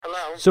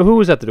So who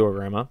was at the door,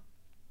 Grandma?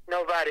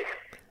 Nobody.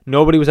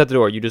 Nobody was at the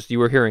door. You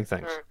were hearing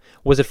things.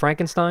 Was it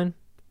Frankenstein?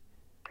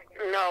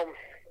 No.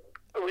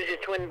 It was your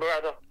twin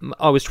brother.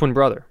 Oh, his twin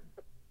brother.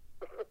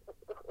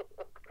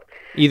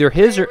 Either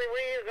his or... Where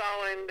you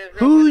going? There's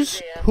Who's...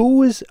 nobody there. Who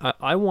was...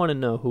 I want to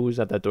know who was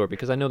at that door,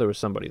 because I know there was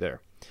somebody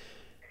there.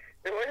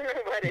 There was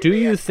nobody Do there.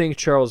 you think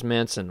Charles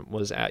Manson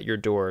was at your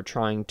door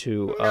trying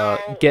to No,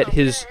 get no,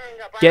 his...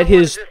 hang up. I Get don't wanna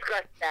his...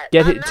 discuss that.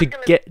 Get I'm his, not to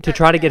gonna get to discuss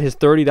try to that. get his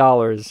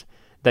 $30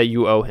 that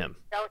you owe him.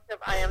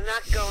 Joseph, I am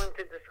not going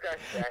to discuss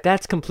that.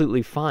 That's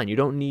completely fine. You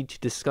don't need to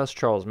discuss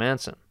Charles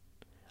Manson.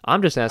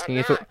 I'm just asking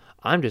if it. not.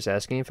 I'm just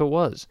asking if it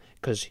was,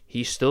 because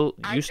you still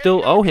I just owe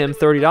asked him you if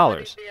there was $30.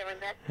 somebody there,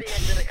 and that's the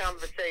end of the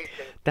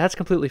conversation. That's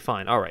completely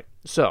fine. All right.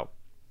 So,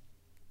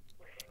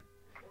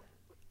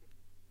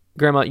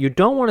 Grandma, you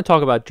don't want to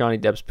talk about Johnny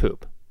Depp's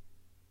poop,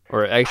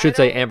 or I should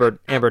say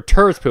Amber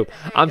Turd's poop.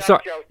 I'm up,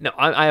 sorry. Joe. No,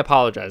 I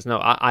apologize. No,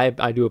 I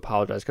do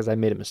apologize because I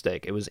made a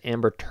mistake. It was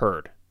Amber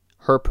Turd,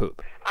 her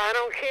poop. I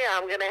don't care.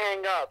 I'm going to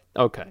hang up.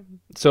 Okay.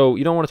 So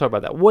you don't want to talk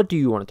about that. What do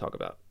you want to talk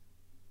about?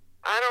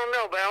 I don't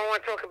know, but I don't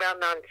want to talk about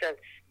nonsense.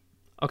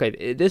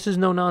 Okay, this is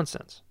no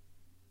nonsense.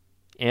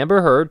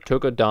 Amber Heard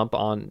took a dump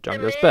on Johnny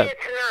To me, Depp's bed.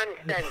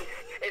 it's nonsense.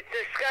 It's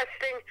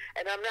disgusting,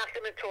 and I'm not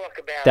going to talk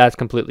about it. That's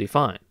completely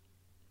fine.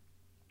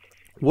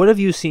 What have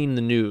you seen in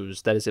the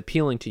news that is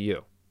appealing to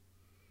you?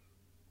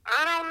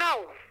 I don't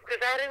know,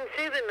 because I didn't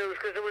see the news,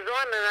 because it was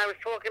on, and I was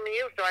talking to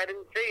you, so I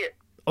didn't see it.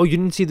 Oh, you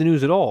didn't see the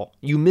news at all.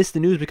 You missed the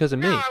news because of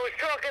me. No, I was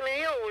talking to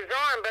you. It was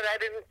on, but I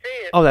didn't see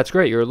it. Oh, that's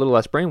great. You're a little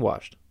less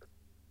brainwashed.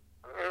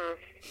 Mm.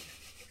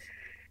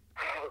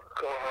 Oh,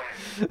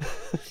 God.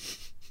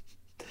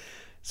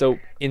 So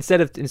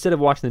instead of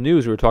watching the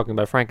news, we were talking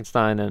about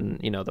Frankenstein and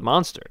the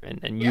monster, and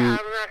Yeah, you I'm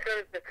not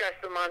going to discuss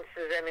the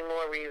monsters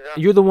anymore either.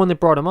 you're the one that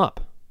brought him up.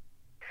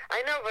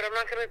 I know, but I'm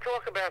not going to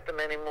talk about them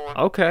anymore.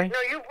 Okay, No,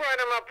 you brought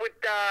them up with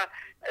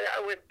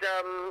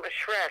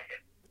Shrek.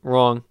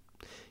 wrong.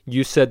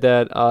 You said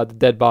that the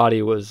dead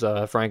body was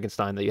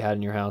Frankenstein that you had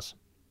in your house.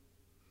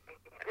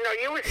 No,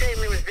 you were saying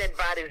there was dead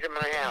bodies in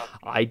my house.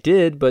 I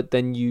did, but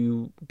then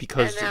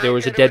because And then there I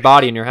was a said it dead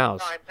body in your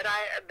house. Frankenstein,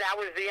 But that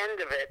was the end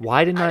of it.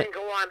 Why didn't I I? didn't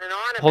go on and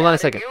on about Hold on a it.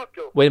 second. You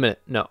do. Wait a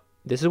minute. No,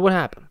 this is what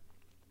happened.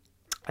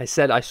 I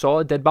said I saw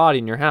a dead body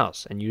in your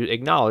house, and you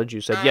acknowledged.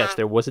 You said yes,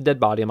 there was a dead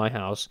body in my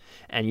house,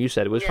 and you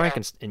said it was Yeah.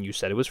 Frankenstein. And you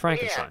said it was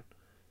Frankenstein.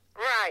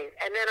 Right,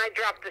 and then I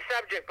dropped the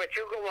subject, but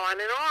you go on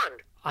and on.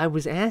 I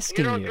was You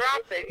asking don't you.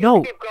 drop it. No.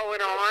 You keep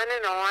going on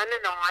and on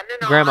and on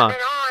and Grandma, on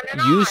and on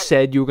and you on.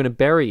 said you were going to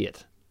bury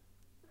it.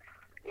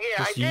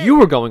 Yeah, I So did. you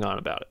were going on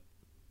about it.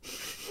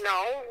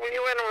 No, when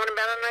you went on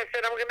about it, and I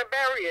said I'm going to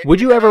bury it.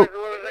 Would you said, ever- What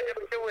was I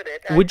going to do with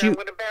it? I Would said, you- I'm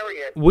going to bury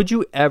it. Would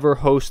you ever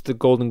host the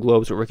Golden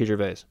Globes with Ricky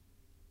Gervais?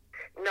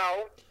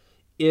 No.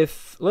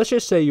 If, let's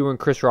just say you were in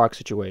Chris Rock's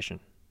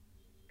situation,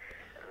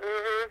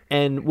 Mm-hmm.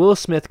 and Will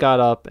Smith got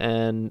up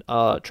and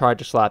tried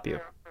to slap you,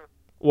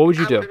 what would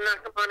you I do? would have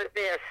knocked him on his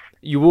ass.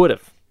 You would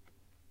have.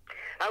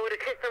 I would have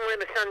kicked him where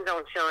the sun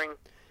don't shine.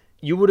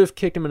 You would have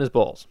kicked him in his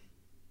balls.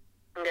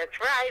 That's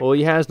right. Well,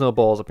 he has no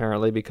balls,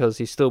 apparently, because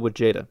he's still with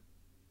Jada.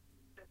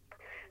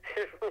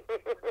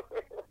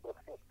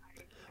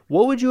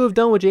 What would you have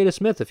done with Jada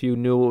Smith if you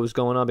knew what was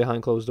going on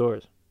behind closed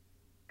doors?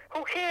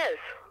 Who cares?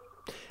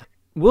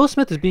 Will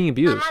Smith is being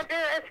abused.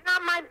 It's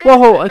not my business. Whoa,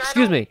 whoa, I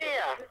excuse don't me. care.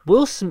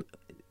 Will Smith,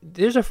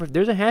 there's a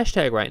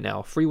hashtag right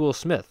now, Free Will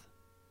Smith.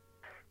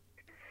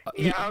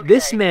 Yeah,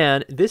 This okay.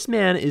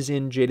 man is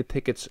in Jada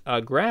Pickett's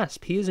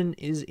grasp. He is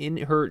in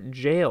her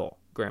jail,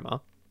 Grandma.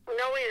 No,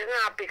 he's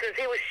not, because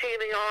he was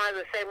cheating on her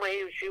the same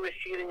way she was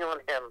cheating on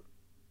him.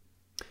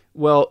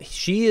 Well,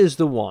 she is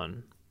the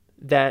one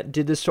that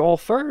did this all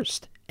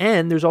first.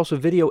 And there's also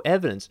video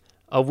evidence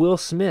of Will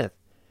Smith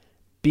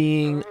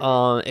being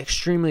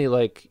extremely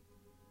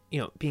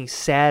being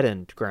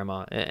saddened,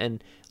 Grandma,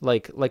 and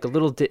like a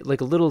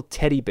little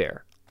teddy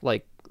bear,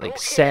 like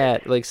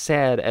sad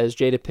as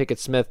Jada Pickett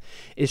Smith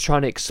is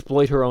trying to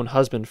exploit her own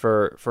husband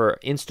for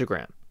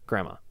Instagram,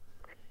 Grandma.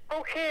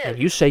 Who cares? And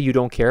you say you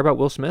don't care about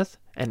Will Smith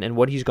and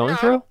what he's going No.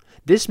 through?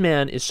 This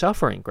man is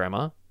suffering,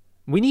 Grandma.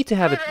 We need to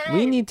have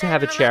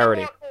a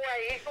charity. He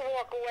can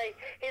walk away.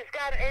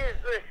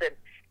 Listen.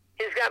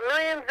 He's got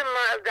millions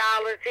of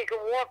dollars. He can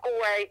walk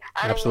away.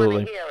 I don't Absolutely,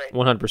 want to hear it.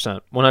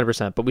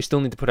 100%. But we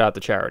still need to put out the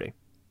charity.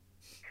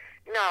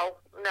 No.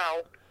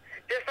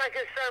 Just like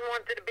his son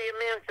wanted to be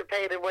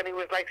emancipated when he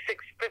was like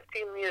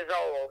 15 years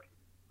old.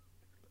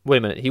 Wait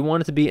a minute. He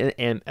wanted to be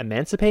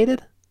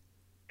emancipated?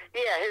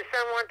 Yeah, his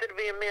son wanted to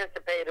be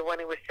emancipated when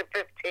he was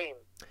 15.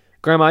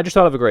 Grandma, I just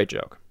thought of a great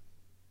joke.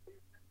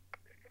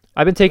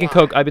 I've been taking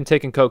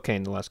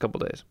cocaine the last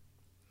couple of days.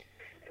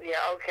 Yeah,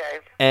 okay.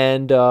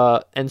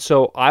 And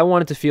so I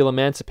wanted to feel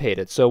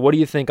emancipated. So what do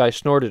you think I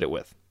snorted it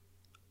with?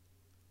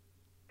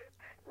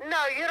 No,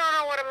 you don't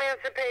know what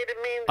emancipated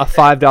means. A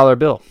 $5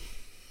 bill.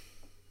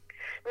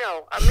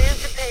 No,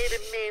 emancipated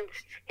means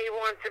he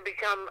wants to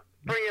become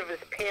free of his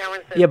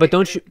parents. Yeah, but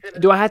don't you?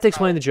 Do I have to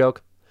explain the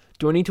joke?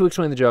 Do I need to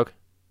explain the joke?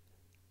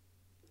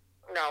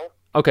 No.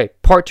 Okay,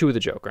 part 2 of the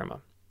joke, Grandma.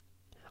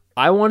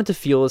 I wanted to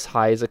feel as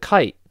high as a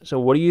kite. So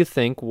what do you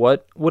think?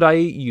 What would I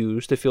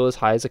use to feel as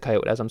high as a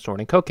kite as I'm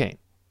snorting cocaine?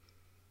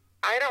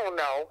 I don't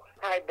know.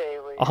 Hi,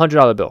 Bailey.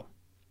 $100 bill.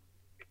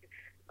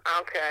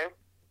 Okay.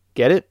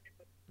 Get it?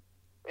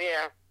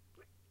 Yeah.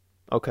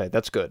 Okay,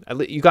 that's good.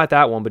 You got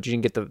that one, but you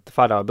didn't get the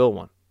 $5 bill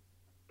one.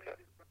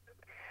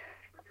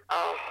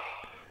 Oh.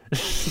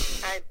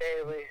 Hi,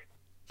 Bailey.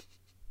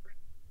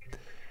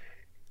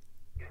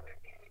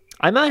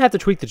 I might have to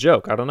tweak the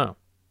joke. I don't know.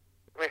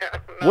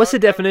 No, What's the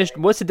it's okay.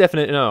 definition? What's the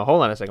definition? No,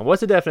 hold on a second.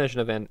 What's the definition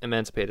of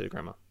emancipated,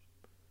 Grandma?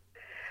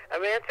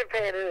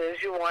 Emancipated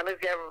is you want to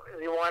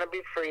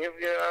be free of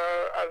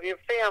your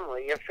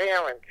family, your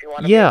parents. You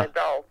want to Yeah. be an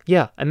adult.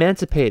 Yeah,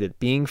 emancipated,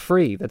 being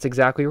free. That's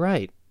exactly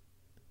right.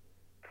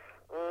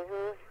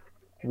 Mhm.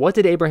 What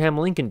did Abraham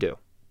Lincoln do?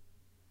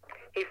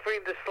 He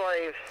freed the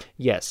slaves.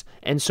 Yes,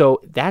 and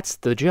so that's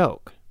the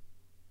joke.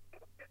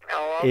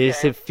 Oh, okay. Is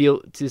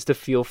to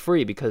feel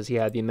free because he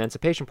had the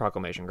Emancipation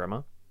Proclamation,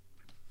 Grandma.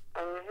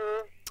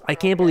 Mhm. I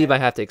can't believe I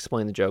have to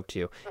explain the joke to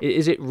you.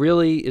 Is it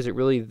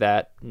really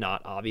that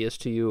not obvious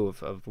to you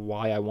of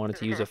why I wanted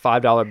to use a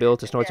 $5 bill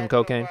to snort some Yes, it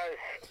cocaine?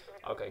 was.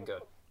 Okay,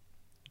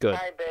 good.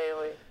 Hi,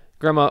 Bailey.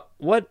 Grandma,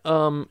 what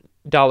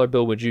dollar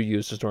bill would you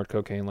use to snort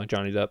cocaine like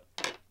Johnny Depp?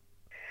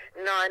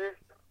 None.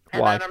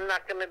 And Why? I'm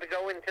not going to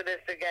go into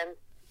this again.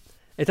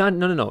 It's not.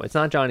 No. It's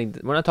not Johnny.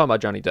 We're not talking about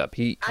Johnny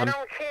Depp. I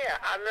don't care.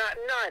 I'm not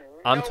none.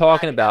 I'm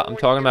talking Nobody. about. I I'm wouldn't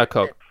talking do about it.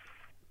 coke.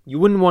 You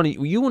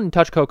wouldn't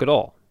touch coke at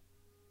all.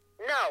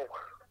 No,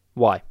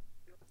 Why?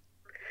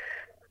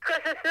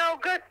 because it's no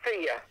good for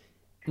you.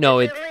 No,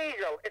 it's it's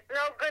illegal. It's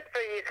no good for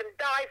you. You can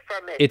die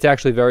from it. it's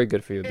actually very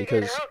good for you You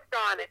because get hooked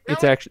on it. No,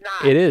 it's actually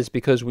not. it is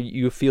because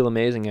you feel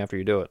amazing after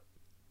you do it.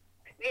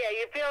 Yeah,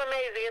 you feel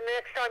amazing, and the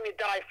next time you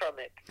die from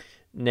it.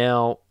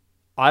 Now,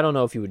 I don't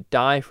know if you would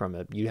die from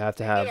it. You'd have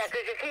to have. Yeah,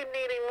 because you keep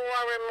needing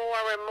more and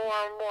more and more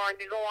and more, and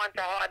you go on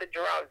to harder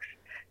drugs.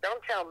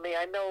 Don't tell me.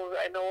 I know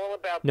all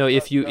about. No,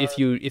 if you drugs,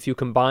 if you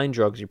combine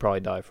drugs, you probably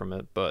die from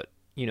it. But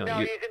you know, No,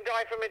 you can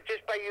die from it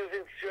just by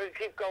using.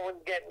 Keep going,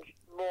 getting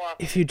more.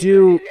 if you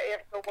do.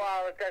 After a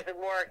while, it doesn't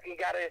work. You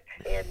got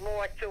to add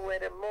more to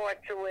it and more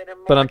to it and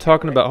more. But I'm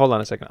talking to about. Hold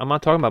on a second. I'm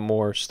not talking about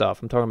more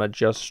stuff. I'm talking about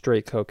just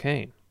straight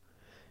cocaine.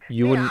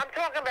 You Yeah, wouldn't. I'm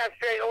talking about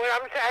straight.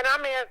 What I'm saying,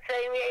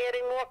 saying you're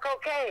adding more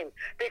cocaine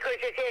because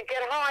you can't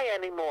get high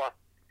anymore.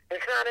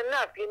 It's not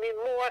enough. You need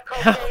more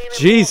cocaine. And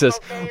Jesus,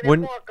 more cocaine when-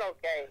 and more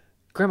cocaine.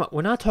 Grandma,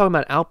 we're not talking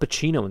about Al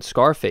Pacino and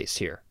Scarface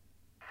here.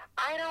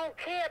 I don't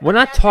care. We're but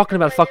not that's talking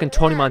the about way fucking it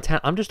Tony works.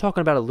 Montana. I'm just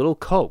talking about a little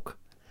coke.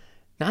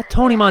 Not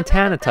Tony Yeah,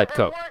 Montana but it type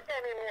doesn't coke. work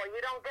anymore.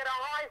 You don't get a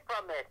high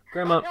from it.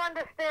 Grandma- Don't you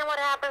understand what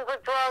happens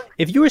with drugs?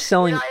 If you were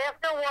selling. You know,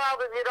 after a while,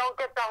 if you don't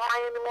get the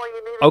high anymore,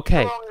 you need it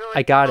Okay, stronger and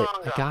I got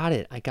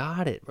stronger. I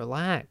got it.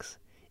 Relax.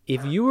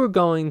 If you were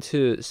going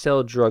to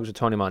sell drugs with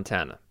Tony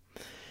Montana,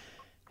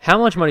 how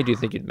much money do you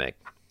think you'd make?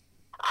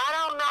 I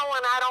don't know,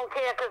 and I don't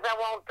care because I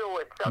won't do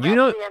it. So You that's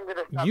know, the end of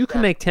the you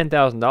can subject. make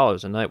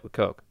 $10,000 a night with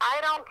coke. I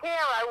don't care.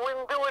 I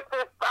wouldn't do it for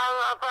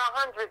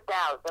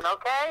 100,000.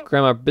 Okay.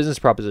 Grandma, business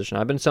proposition.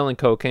 I've been selling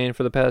cocaine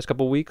for the past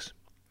couple weeks,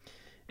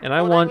 and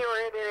I Well, want then you're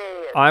an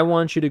idiot. I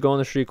want you to go on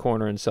the street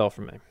corner and sell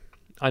for me.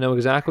 I know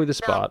exactly the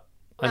spot.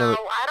 No,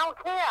 I don't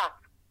care.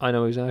 I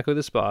know exactly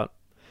the spot.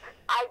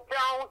 I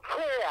don't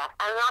care.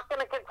 I'm not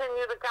going to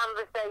continue the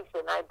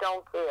conversation. I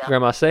don't care.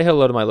 Grandma, say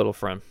hello to my little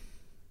friend.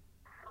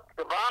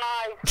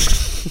 Goodbye.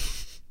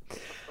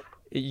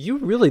 You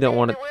really don't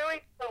want to.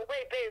 Wait,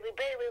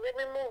 Bailey, let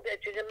me move that.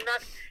 You're gonna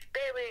knock.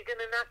 Bailey, you're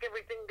gonna knock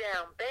everything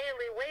down.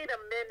 Bailey, wait a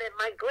minute.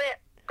 My glass.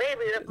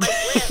 Bailey,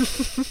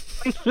 that's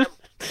my glass.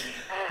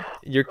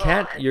 Your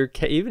cat,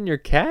 even your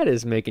cat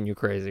is making you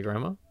crazy,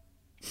 Grandma.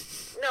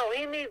 No, he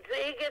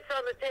gets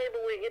on the table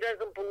where he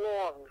doesn't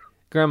belong.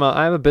 Grandma,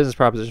 I have a business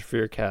proposition for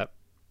your cat.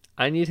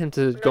 I need him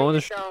to go in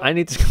the. you don't. I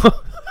need to go.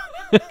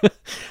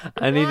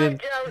 I need Goodbye, him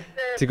Joseph.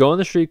 to go on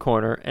the street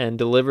corner and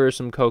deliver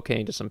some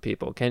cocaine to some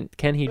people. Can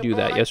he do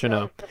that? Goodbye, Yes or no?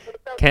 Joseph.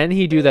 It's okay. Can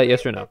he do that?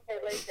 Yes or no? Okay,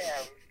 lay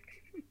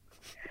down.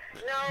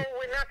 No,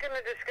 we're not going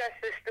to discuss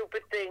the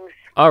stupid things.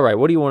 All right.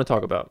 What do you want to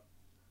talk about?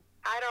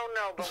 I don't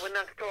know, but we're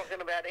not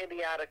talking about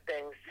idiotic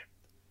things.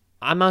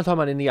 I'm not talking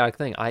about an idiotic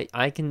thing.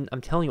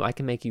 I'm telling you, I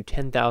can make you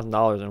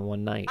 $10,000 in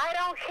one night. I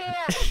don't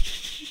care.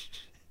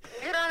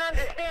 You don't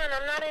understand.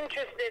 I'm not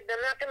interested.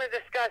 I'm not going to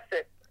discuss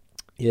it.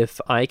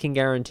 If I can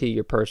guarantee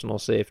your personal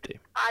safety,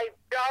 I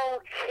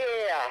don't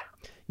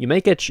care. you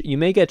may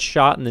get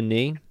shot in the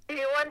knee. Do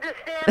you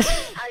understand me?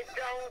 I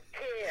don't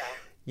care.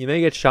 You may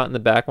get shot in the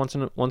back once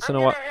in a I'm while.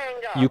 gonna hang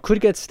up. You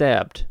could get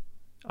stabbed.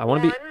 I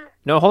want to be. One,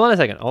 No, hold on a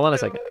second. Hold on a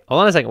second.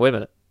 Hold on a second. Wait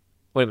a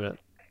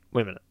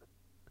minute.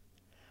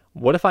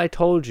 What if I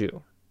told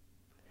you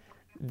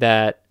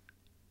that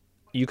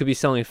you could be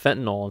selling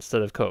fentanyl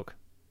instead of coke?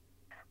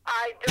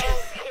 I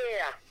don't care.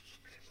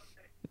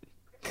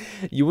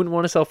 You wouldn't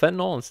want to sell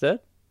fentanyl instead?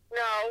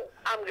 No,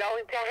 I'm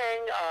going to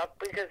hang up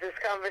because this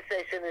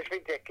conversation is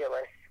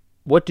ridiculous.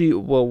 What do you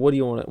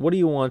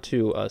want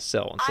to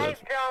sell instead I of?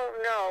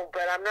 don't know,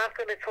 but I'm not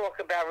going to talk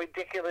about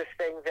ridiculous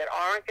things that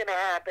aren't going to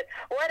happen.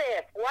 What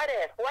if? What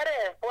if? What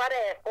if? What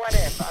if? What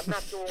if? I'm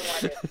not doing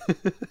what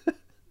if.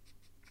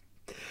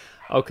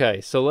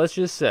 Okay, so let's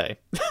just say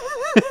No,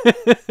 I'm going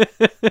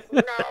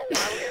to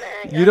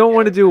hang you up don't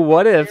want to there. do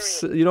what I'm ifs.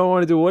 serious. You don't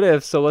want to do what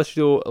ifs. So let's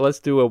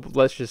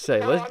just say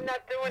No, let's I'm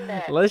not doing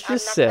that. let's I'm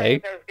just not say-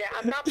 playing those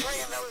I'm not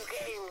playing those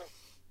games.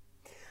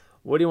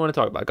 what do you want to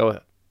talk about? Go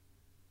ahead.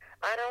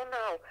 I don't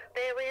know.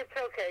 Bailey, it's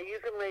okay. You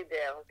can lay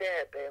down. Go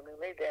ahead, Bailey.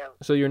 Lay down.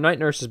 So your night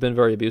nurse has been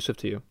very abusive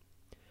to you.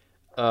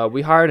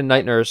 We hired a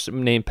night nurse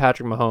named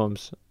Patrick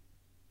Mahomes,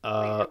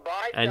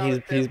 Goodbye, and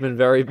Joseph. he's been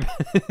very Bless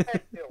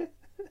you.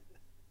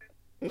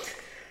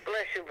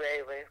 Bless you,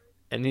 Bailey.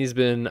 and he's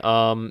been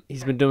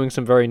doing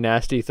some very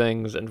nasty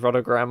things in front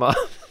of Grandma.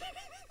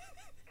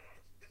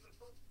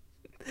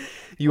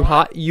 You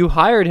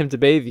hired him to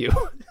bathe you.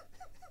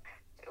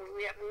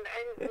 Yeah,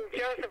 and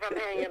Joseph, I'm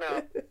hanging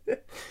up.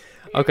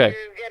 Okay.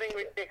 You're getting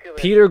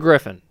ridiculous. Peter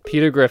Griffin.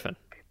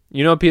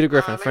 You know Peter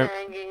Griffin I'm from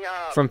hanging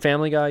up. from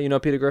Family Guy. You know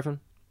Peter Griffin.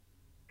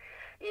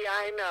 Yeah,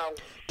 I know.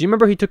 Do you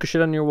remember he took a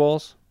shit on your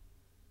walls?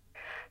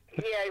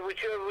 Yeah,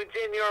 which was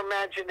in your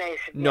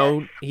imagination. No,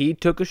 Yes. he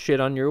took a shit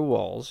on your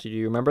walls. Do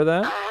you remember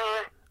that?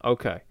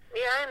 Okay.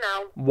 Yeah, I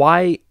know.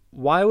 Why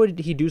would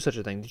he do such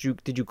a thing?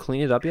 Did you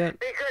clean it up yet?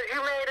 Because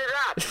you made it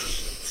up.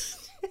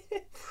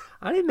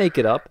 I didn't make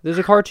it up. There's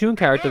a cartoon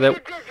character Yeah, you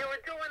that. did. You were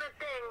doing a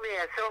thing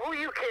there. So who are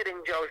you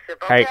kidding, Joseph?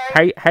 Hey,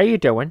 Okay? how you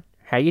doing?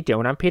 How you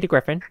doing? I'm Peter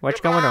Griffin. What's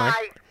going on?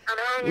 Goodbye. I'm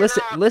hanging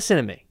up. Listen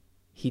to me.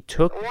 He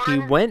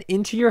What? went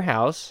into your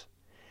house.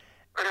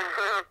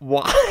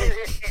 Why?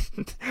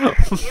 You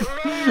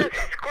made a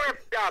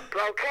script up,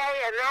 okay?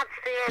 And that's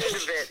the end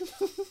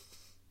of it.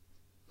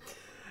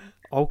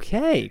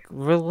 Okay,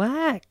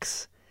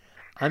 relax.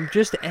 I'm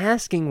just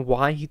asking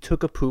why he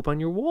took a poop on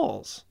your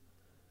walls.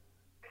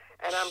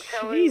 And I'm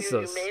telling you,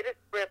 Jesus. you made a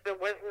script. It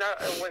was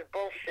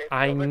bullshit.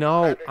 I So let's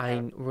know. cut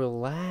it out.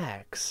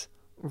 Relax.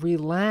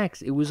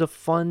 It was a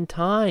fun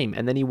time,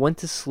 and then he went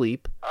to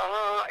sleep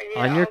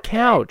Yeah, on your okay.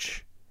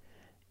 couch.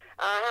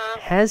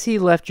 Has he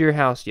left your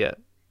house yet?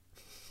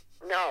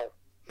 No.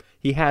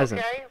 He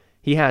hasn't. Okay?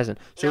 He hasn't.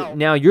 So No.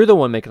 now you're the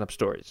one making up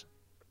stories.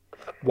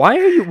 Why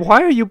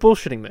are you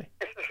bullshitting me?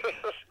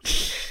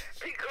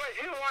 Because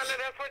you wanted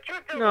that's what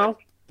you're doing.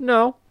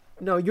 No.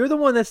 You're the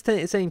one that's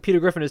saying Peter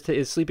Griffin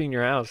is sleeping in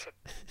your house.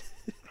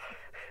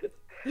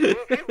 Well,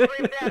 if you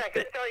believe that, I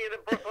can tell you the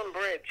Brooklyn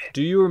Bridge.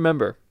 Do you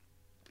remember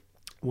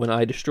when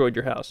I destroyed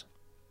your house?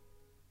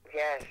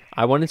 Yes,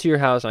 I went into your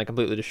house and I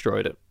completely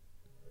destroyed it.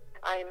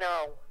 I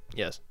know.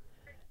 Yes.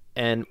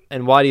 And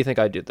why do you think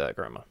I did that,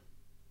 Grandma?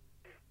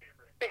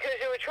 Because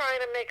you were trying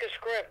to make a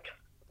script.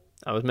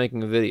 I was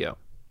making a video.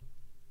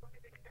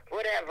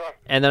 Whatever.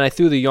 And then I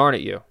threw the yarn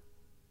at you.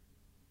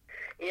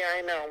 Yeah,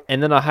 I know.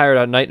 And then I hired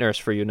a night nurse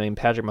for you named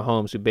Patrick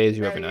Mahomes who bathes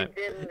you No, every you night.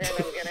 didn't, and I'm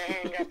going to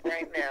hang up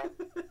right now.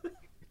 I'm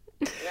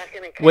not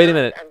going to Wait a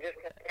minute. I'm just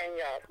going to hang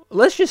up.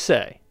 Let's just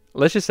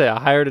say I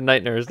hired a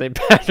night nurse named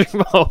Patrick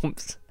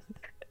Mahomes.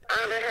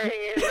 I'm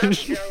hanging up,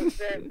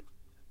 Joseph.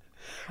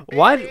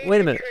 Why? Baby, Wait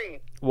a eat minute.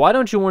 treat. Why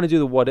don't you want to do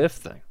the what if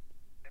thing?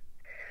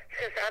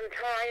 Because I'm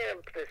tired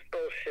of this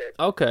bullshit.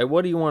 Okay,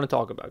 what do you want to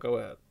talk about? Go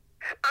ahead.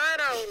 I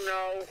don't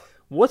know.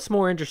 What's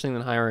more interesting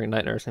than hiring a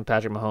night nurse named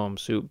Patrick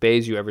Mahomes who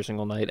bathes you every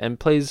single night and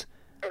plays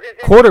Because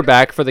it's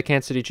quarterback for the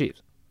Kansas City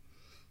Chiefs?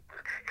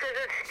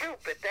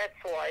 stupid, that's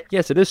why.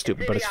 Yes, it is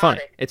stupid, but it's funny.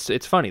 idiotic.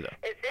 It's funny though.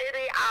 It's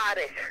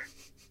idiotic.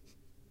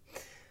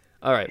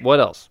 All right, what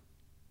else?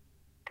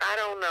 I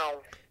don't know.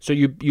 So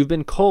you've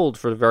been cold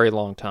for a very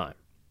long time.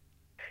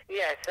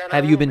 Yes, and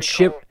Have I you will been be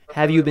shiv- cold for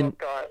have a you little been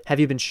time. have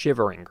you been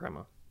shivering,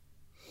 Grandma?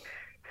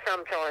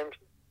 Sometimes.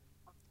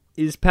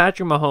 Is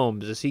Patrick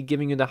Mahomes, is he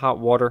giving you the hot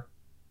water?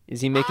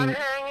 Is he I'm making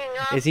hanging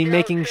up, is he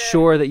making Joseph.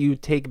 sure that you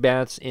take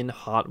baths in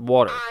hot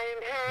water?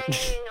 I'm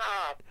hanging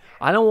up.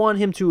 I don't want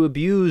him to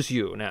abuse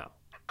you now.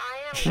 I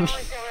am going to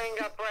hang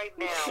up right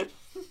now.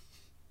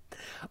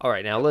 All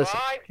right, now listen.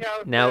 Bye,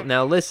 Joseph.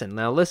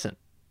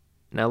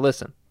 Now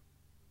listen.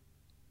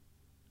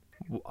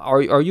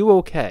 Are you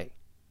okay?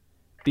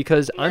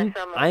 Because Yes, I'm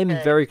I'm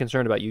okay. very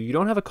concerned about you. You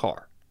don't have a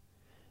car.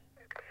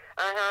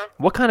 Uh-huh.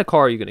 What kind of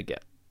car are you going to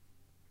get?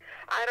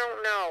 I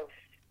don't know.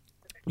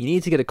 You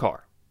need to get a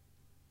car.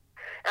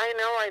 I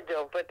know I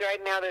do, but right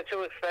now they're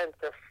too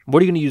expensive.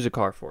 What are you going to use a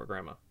car for,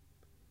 Grandma?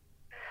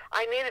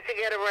 I needed to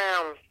get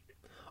around.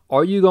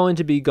 Are you going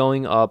to be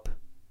going up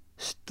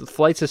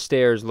flights of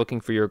stairs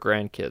looking for your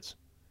grandkids?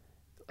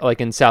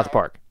 Like in South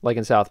Park.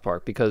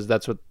 Because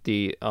that's what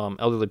the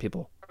elderly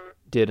people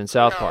did in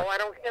South no, Park. I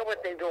don't care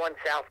what they do on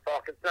South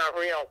Park. It's not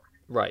real.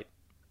 Right.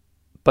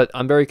 But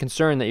I'm very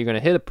concerned that you're going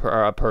to hit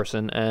a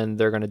person and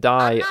they're going to I'm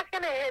die. not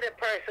going to hit a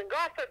person.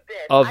 God forbid.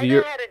 Of I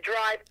your- know how to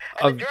drive.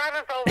 I've been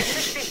driving for over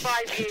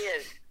 65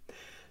 years.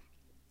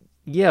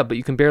 Yeah, but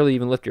you can barely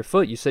even lift your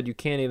foot. You said you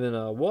can't even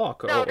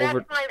walk. No, that's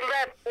over. my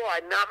left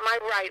one, not my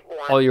right one.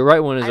 Oh, your right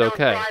one is I don't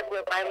okay. drive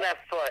with my left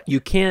foot. You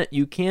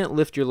can't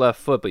lift your left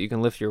foot, but you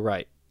can lift your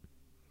right.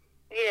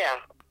 Yeah.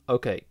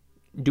 Okay.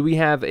 do we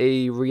have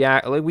a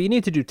like we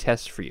need to do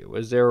tests for you?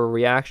 Is there a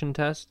reaction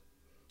test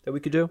that we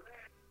could do?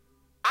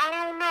 I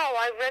don't know.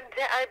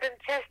 I've been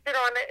tested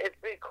on it. It's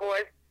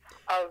because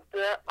of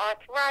the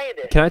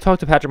arthritis. Can I talk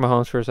to Patrick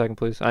Mahomes for a second,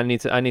 please? I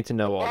need to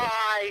know all this.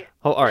 Why?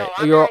 All right.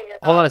 No,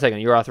 Hold on a second.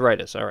 Your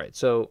arthritis. All right.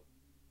 So,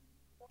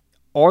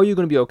 are you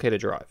going to be okay to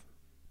drive?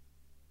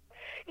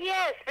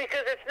 Yes,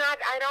 because it's not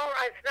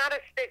a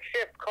stick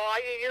shift car.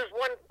 You use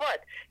one foot.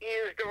 You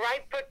use the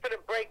right foot for the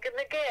brake and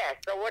the gas.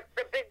 So what's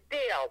the big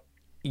deal?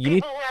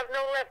 People who have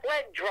no left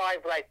leg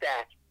drive like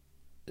that.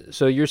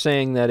 So you're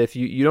saying that if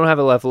you don't have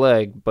a left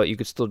leg, but you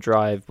could still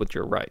drive with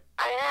your right.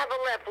 I have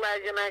a left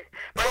leg, and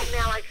right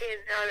now I can't.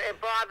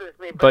 It bothers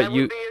me, But I would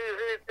be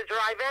using it to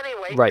drive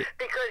anyway. Right.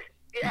 Because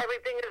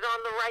everything is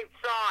on the right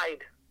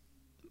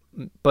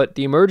side. But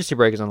the emergency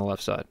brake is on the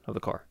left side of the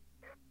car.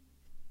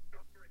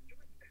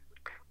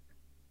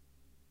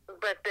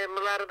 But then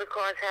a lot of the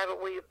cars have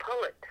it where you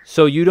pull it.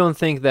 So you don't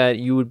think that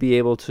you would be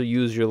able to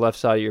use your left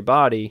side of your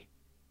body,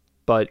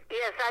 but...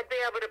 Yes, I'd be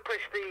able to push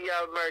the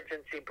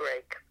emergency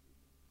brake.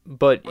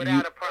 But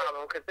without a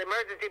problem, because the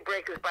emergency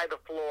brake is by the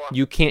floor.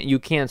 You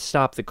can't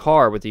stop the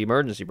car with the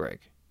emergency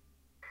brake.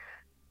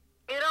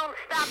 You don't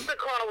stop the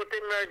car with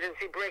the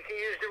emergency brake. You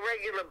use the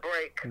regular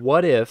brake.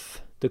 What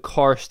if the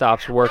car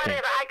stops working?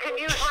 What if I can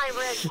use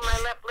my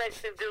left leg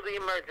to do the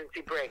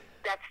emergency brake?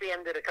 That's the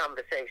end of the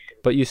conversation.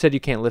 But you said you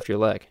can't lift your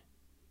leg.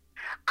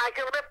 I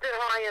can lift it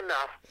high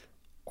enough.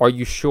 Are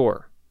you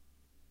sure?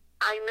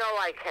 I know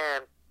I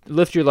can.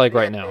 Lift your leg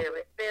right now.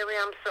 Bailey,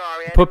 I'm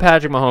sorry. Put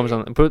Patrick Mahomes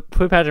on. Put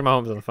Patrick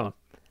Mahomes on the phone.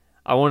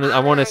 I want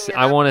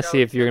to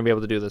see if you're gonna be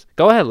able to do this.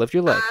 Go ahead, lift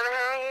your leg. I'm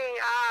hanging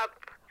up.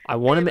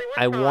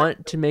 I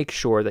want to make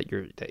sure that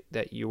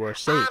you are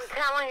safe. I'm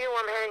telling you,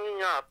 I'm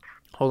hanging up.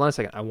 Hold on a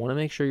second. I want to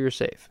make sure you're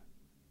safe.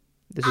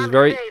 This is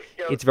safe,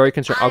 it's very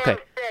concerning. Okay,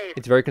 safe.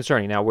 It's very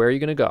concerning. Now, where are you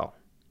gonna go?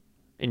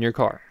 In your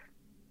car.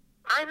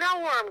 I know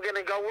where I'm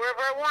gonna go. Wherever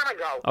I want to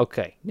go.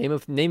 Okay.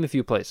 Name a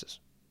few places.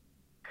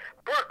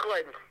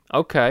 Brooklyn.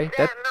 Okay,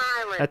 Staten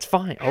Island, that's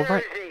fine. All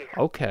right. Jersey.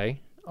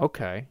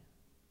 Okay.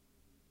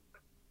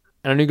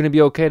 And are you going to be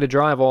okay to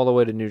drive all the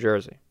way to New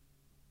Jersey?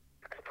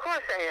 Of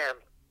course I am.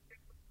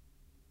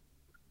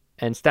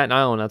 And Staten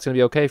Island, that's going to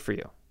be okay for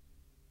you?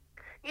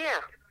 Yeah.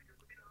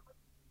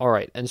 All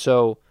right. And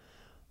so,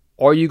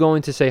 are you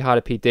going to say hi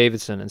to Pete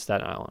Davidson in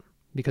Staten Island?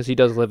 Because he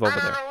does live over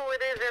there. I don't know who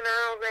it is, and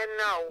I don't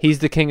know. He's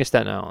the king of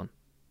Staten Island.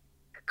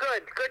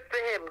 Good for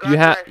him. God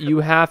bless him.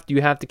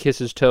 You have to kiss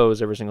his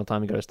toes every single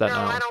time you go to Staten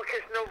Island. No, I don't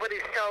kiss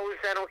nobody's toes.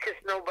 I don't kiss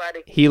nobody.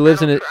 He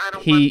lives in it. I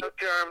don't want no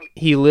germs.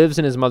 He lives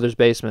in his mother's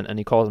basement, and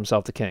he calls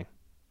himself the king.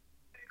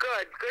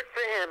 Good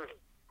for him.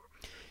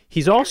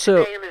 He's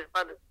also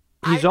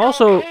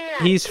care.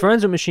 He's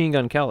friends with Machine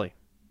Gun Kelly.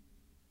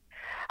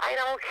 I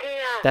don't care.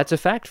 That's a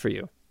fact for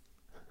you.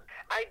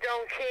 I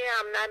don't care.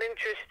 I'm not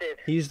interested.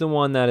 He's the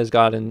one that has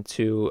got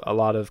into a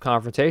lot of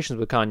confrontations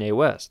with Kanye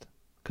West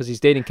because he's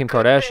dating Kim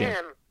Good Kardashian. for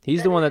him.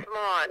 He's the one that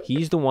smart.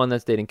 he's the one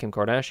that's dating Kim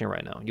Kardashian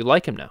right now. You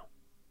like him now?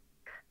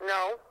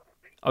 No.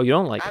 Oh, you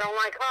don't like I him? don't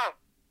like her.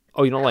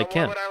 Oh, you don't like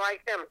Kim? Why would I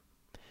like him?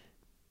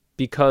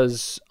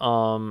 Because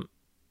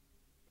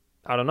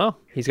I don't know.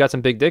 He's got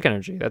some big dick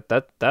energy.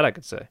 That I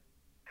could say.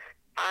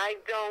 I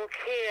don't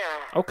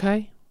care.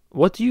 Okay.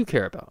 What do you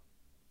care about?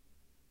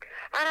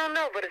 I don't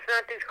know, but it's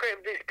not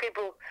these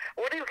people.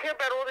 What do you care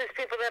about all these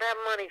people that have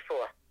money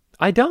for?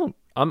 I don't.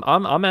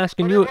 I'm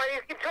asking you. Why do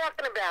you keep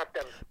talking about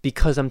them?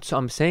 Because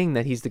I'm saying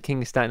that he's the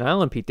king of Staten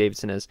Island, Pete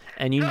Davidson is,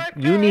 and you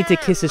Good need to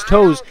for kiss him. his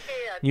toes. I don't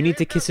care. You need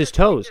to There's kiss no his such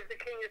thing toes. as the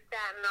king of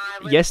Staten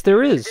Island. Yes,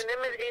 there is.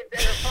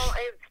 It's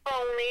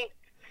phony,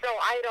 so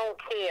I don't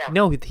care.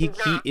 No, he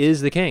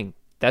is the king.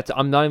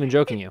 I'm not even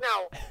joking you.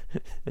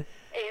 No.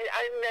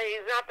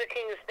 He's not the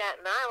king of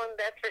Staten Island,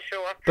 that's for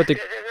sure. But there's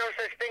no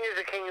such thing as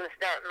a king of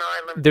Staten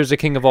Island. There's a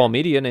king of all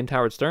media named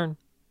Howard Stern.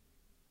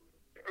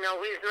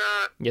 No, he's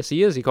not. Yes,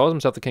 he is. He calls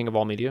himself the king of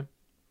all media.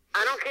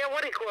 I don't care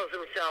what he calls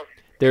himself.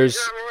 There's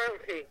he's not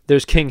royalty.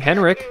 There's King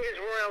Henrik. The king is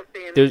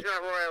royalty, and There's- he's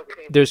not royalty.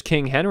 There's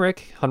King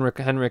Henrik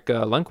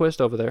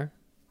Lundqvist over there.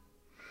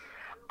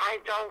 I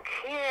don't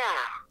care.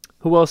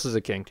 Who else is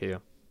a king to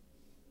you?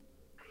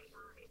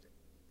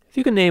 If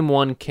you can name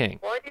one king.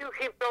 Why do you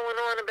keep going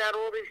on about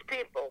all these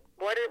people?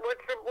 What do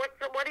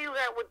you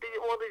got with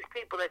all these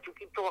people that you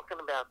keep talking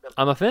about them?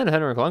 I'm a fan of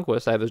Henrik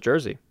Lundqvist. I have his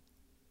jersey.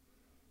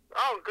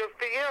 Oh, good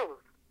for you.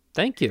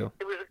 Thank you.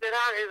 He was a good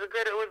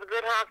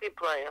hockey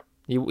player.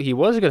 He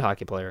was a good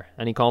hockey player,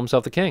 and he called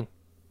himself the king.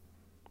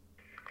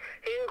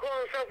 He can call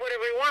himself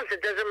whatever he wants.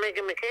 It doesn't make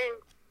him a king.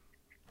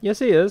 Yes,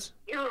 he is.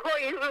 You can call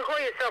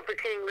yourself a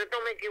king. That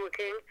don't make you a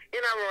king.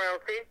 You're not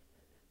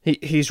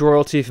royalty. He's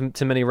royalty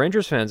to many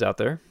Rangers fans out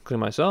there, including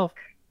myself.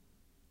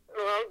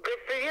 Well, good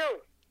for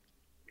you.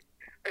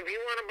 If you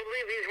want to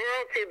believe he's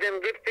royalty,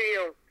 then good for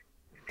you.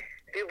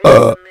 If you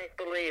believe in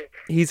make-believe.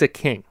 He's a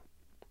king.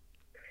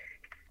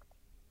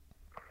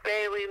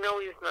 Bailey, no,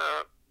 he's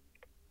not.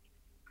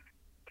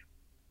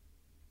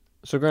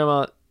 So,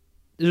 Grandma,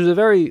 this was a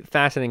very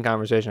fascinating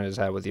conversation I just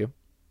had with you.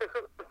 Sure,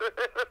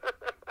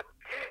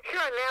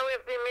 now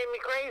if they made me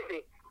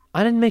crazy.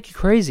 I didn't make you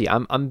crazy.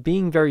 I'm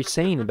being very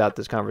sane about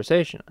this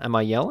conversation. Am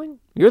I yelling?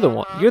 You're the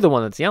one. You're the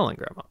one that's yelling,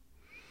 Grandma.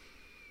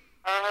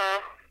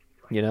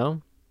 You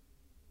know?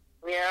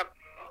 Yeah.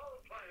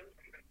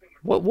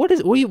 What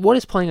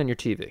is playing on your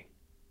TV?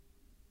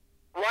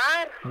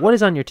 What? What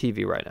is on your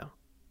TV right now?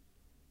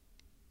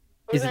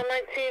 What's on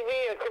my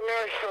TV? A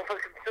commercial for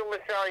Consumer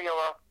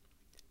Cellular.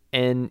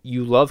 And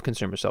you love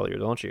Consumer Cellular,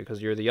 don't you?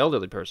 Because you're the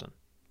elderly person.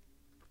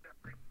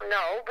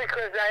 No,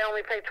 because I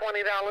only pay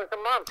 $20 a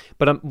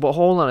month. But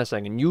hold on a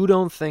second. You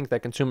don't think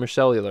that Consumer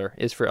Cellular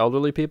is for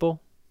elderly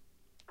people?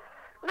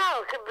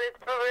 No, it's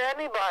for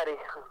anybody.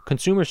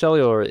 Consumer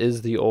Cellular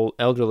is the old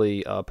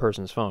elderly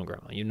person's phone,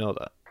 Grandma. You know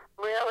that.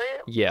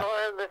 Really? Yeah.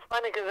 Well, it's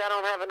funny because I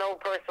don't have an old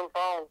person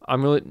phone.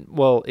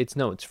 It's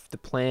the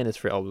plan is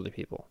for elderly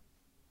people.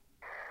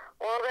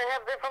 Well, they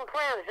have different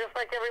plans, just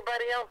like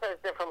everybody else has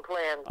different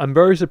plans. I'm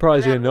very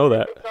surprised you didn't know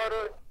that.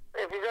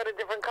 If you go to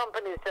different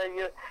companies, so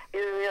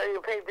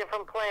you pay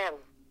different plans.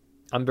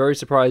 I'm very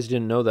surprised you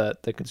didn't know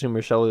that the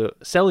Consumer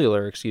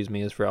Cellular,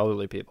 is for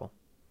elderly people.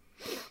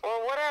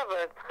 Well,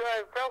 whatever.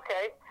 It's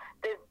okay.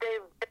 They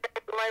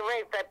my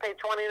rates. I pay $20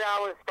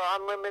 for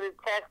unlimited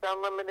text,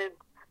 unlimited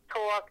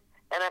talk,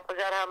 and I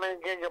forgot how many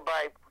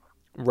gigabytes.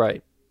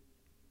 Right.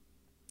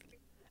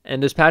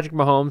 And does Patrick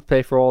Mahomes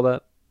pay for all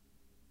that?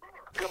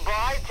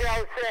 Goodbye,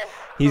 Joseph.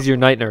 He's your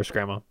night nurse,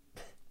 Grandma.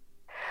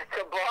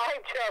 Goodbye,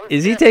 Joseph.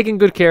 Is he taking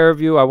good care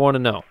of you? I want to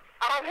know.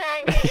 I'm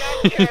hanging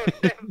up,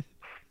 Joseph.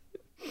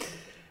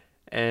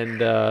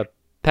 And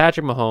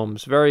Patrick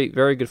Mahomes, very,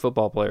 very good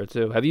football player,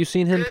 too. Have you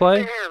seen him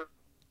play?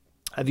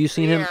 Have you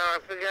seen him? Yeah, I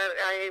forgot.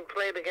 I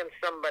played against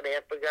somebody. I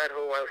forgot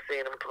who I've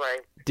seen him play.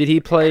 Did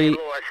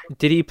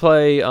he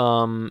play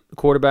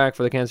quarterback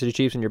for the Kansas City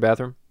Chiefs in your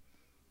bathroom?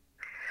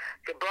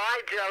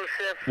 Goodbye,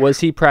 Joseph.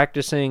 Was he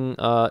practicing?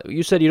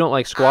 You said you don't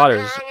like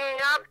squatters. I'm hanging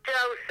up,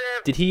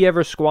 Joseph. Did he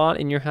ever squat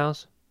in your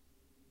house?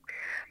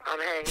 I'm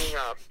hanging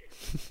up.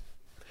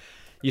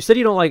 You said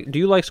you don't like. Do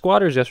you like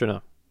squatters? Yes or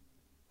no?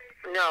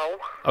 No.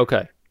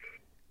 Okay.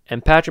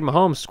 And Patrick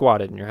Mahomes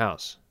squatted in your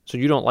house, so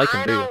you don't like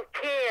him, do you? I don't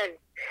care.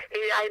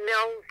 I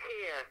don't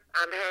care.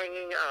 I'm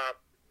hanging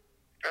up.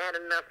 I had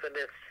enough of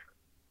this.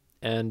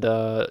 And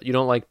you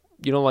don't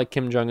like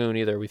Kim Jong-un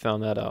either. We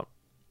found that out.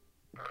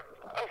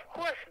 Of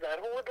course not.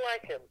 Who would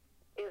like him?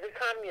 He's a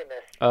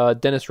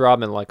communist. Dennis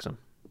Rodman likes him.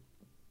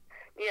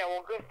 Yeah,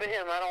 well, good for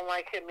him. I don't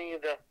like him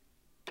either.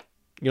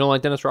 You don't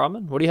like Dennis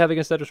Rodman? What do you have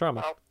against Dennis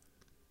Rodman? Oh,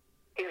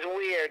 he's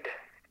weird.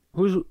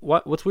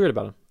 What's weird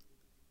about him?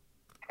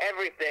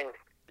 Everything.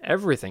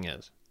 Everything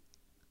is.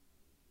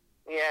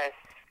 Yes.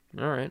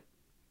 All right.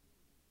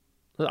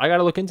 I got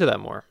to look into that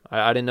more.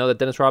 I didn't know that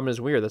Dennis Rodman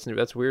is weird.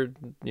 That's weird.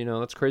 You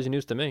know, that's crazy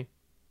news to me.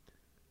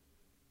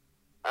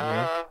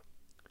 And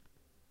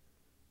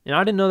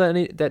I didn't know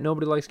that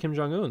nobody likes Kim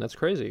Jong-un. That's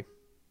crazy.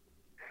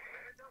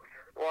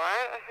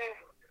 What?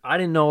 I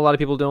didn't know a lot of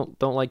people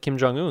don't like Kim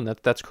Jong-un.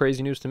 That's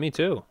crazy news to me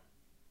too.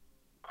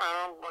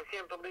 I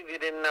can't believe you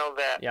didn't know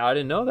that. Yeah, I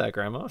didn't know that,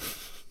 Grandma.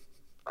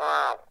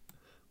 Wow.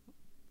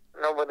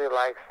 Nobody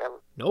likes him.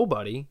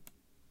 Nobody.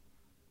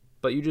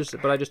 But I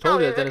just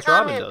told you that Dennis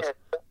Rodman does.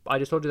 I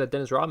just told you that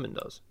Dennis Rodman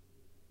does.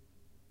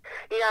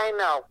 Yeah, I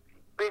know.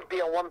 Big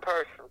deal. One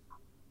person.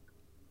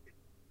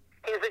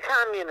 He's a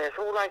communist.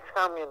 Who likes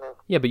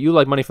communists? Yeah, but you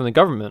like money from the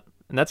government,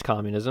 and that's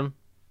communism.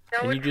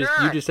 No, and it's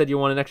not. You just said you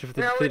want an extra $50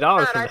 No, it's from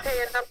not. that. I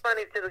pay enough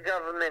money to the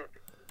government.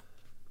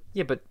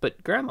 Yeah,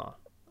 but Grandma,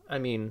 I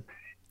mean,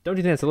 don't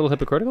you think that's a little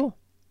hypocritical?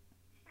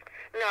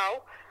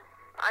 No,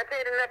 I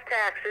paid enough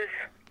taxes.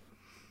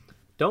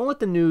 Don't let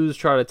the news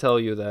try to tell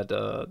you that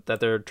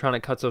they're trying to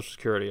cut Social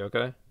Security,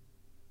 okay?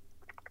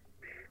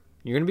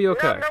 You're gonna be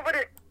okay. No,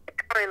 nobody's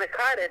trying to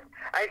cut it.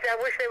 I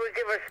wish they would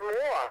give us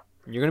more.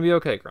 You're gonna be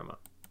okay, Grandma.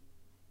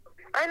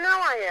 I know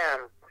I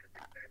am.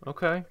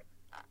 Okay.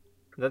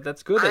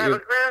 That's good. I have a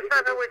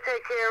grandson who would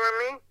take care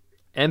of me.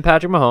 And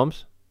Patrick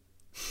Mahomes.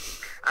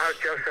 Oh,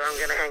 Joseph, I'm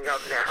going to hang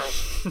up now.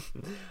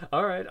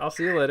 All right, I'll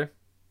see you later.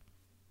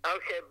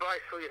 Okay, bye,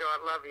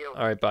 sweetheart. Love you.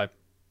 All right, bye.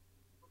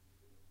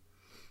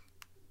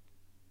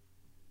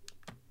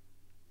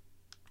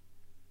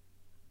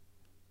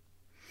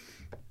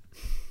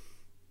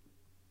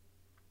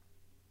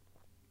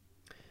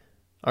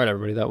 All right,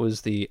 everybody, that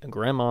was the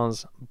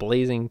Grandma's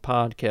Blazing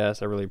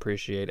podcast. I really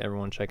appreciate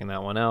everyone checking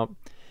that one out.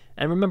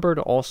 And remember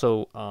to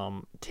also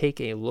take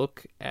a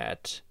look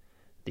at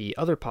the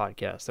other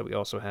podcasts that we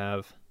also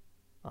have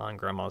on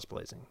Grandma's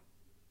Blazing.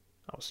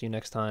 I'll see you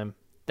next time.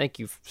 Thank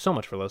you so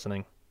much for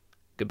listening.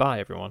 Goodbye,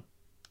 everyone.